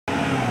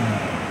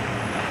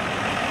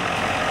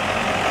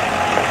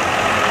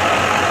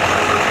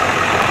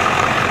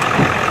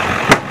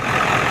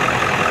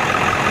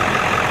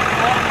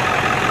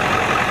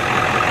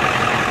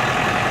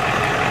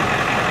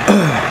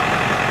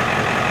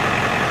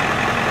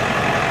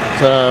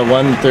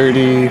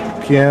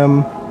1:30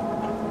 p.m.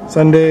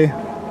 Sunday.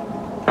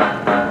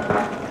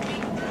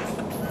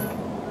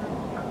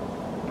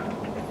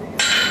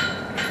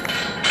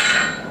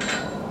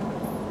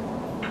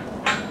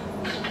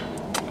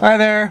 Hi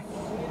there.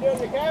 What are you doing with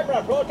the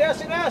camera?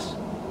 Protesting us?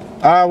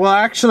 Well,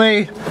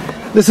 actually,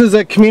 this is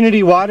a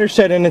community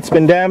watershed and it's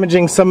been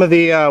damaging some of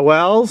the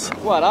wells.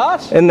 What,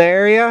 us? In the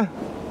area.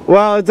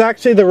 Well, it's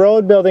actually the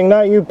road building,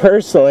 not you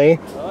personally.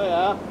 Oh,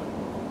 yeah.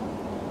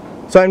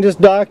 So I'm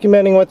just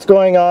documenting what's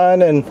going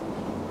on and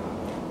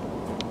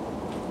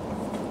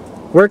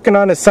working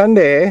on a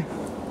Sunday, eh?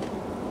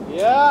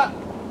 Yeah.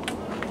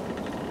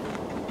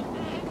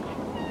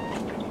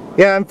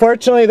 Yeah,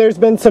 unfortunately there's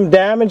been some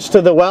damage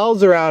to the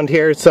wells around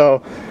here,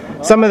 so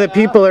some of the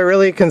people are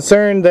really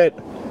concerned that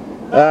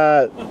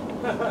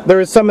there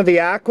was some of the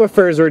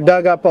aquifers were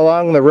dug up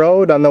along the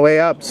road on the way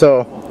up,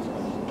 so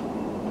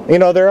you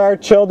know, there are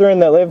children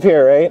that live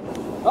here, right?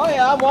 Oh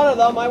yeah, I'm one of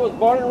them. I was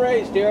born and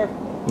raised here.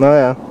 Oh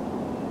yeah.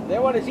 They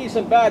want to see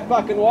some bad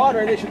fucking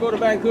water, they should go to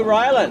Vancouver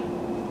Island.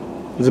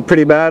 Is it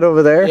pretty bad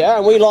over there? Yeah,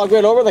 and we logged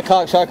right over the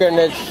cocksucker and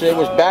it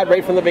was bad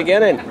right from the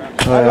beginning.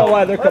 I don't know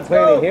why they're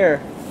complaining here.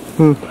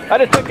 I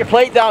just took your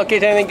plate down in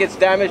case anything gets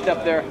damaged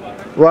up there.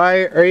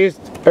 Why are you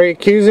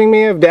accusing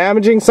me of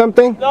damaging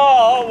something?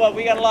 No, well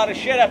we got a lot of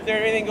shit up there,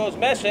 everything goes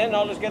missing.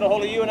 I'll just get a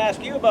hold of you and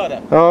ask you about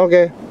it. Oh,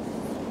 okay.